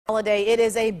Holiday. It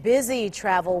is a busy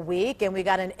travel week, and we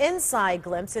got an inside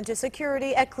glimpse into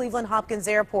security at Cleveland Hopkins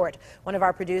Airport. One of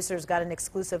our producers got an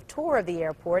exclusive tour of the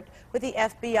airport with the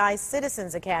FBI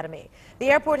Citizens Academy. The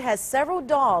airport has several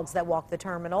dogs that walk the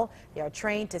terminal. They are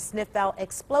trained to sniff out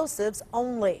explosives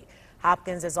only.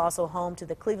 Hopkins is also home to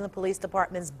the Cleveland Police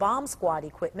Department's bomb squad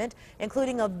equipment,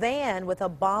 including a van with a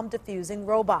bomb defusing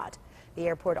robot. The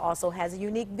airport also has a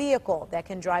unique vehicle that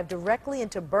can drive directly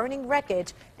into burning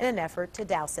wreckage in an effort to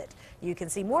douse it. You can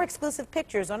see more exclusive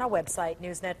pictures on our website,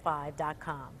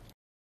 newsnet5.com.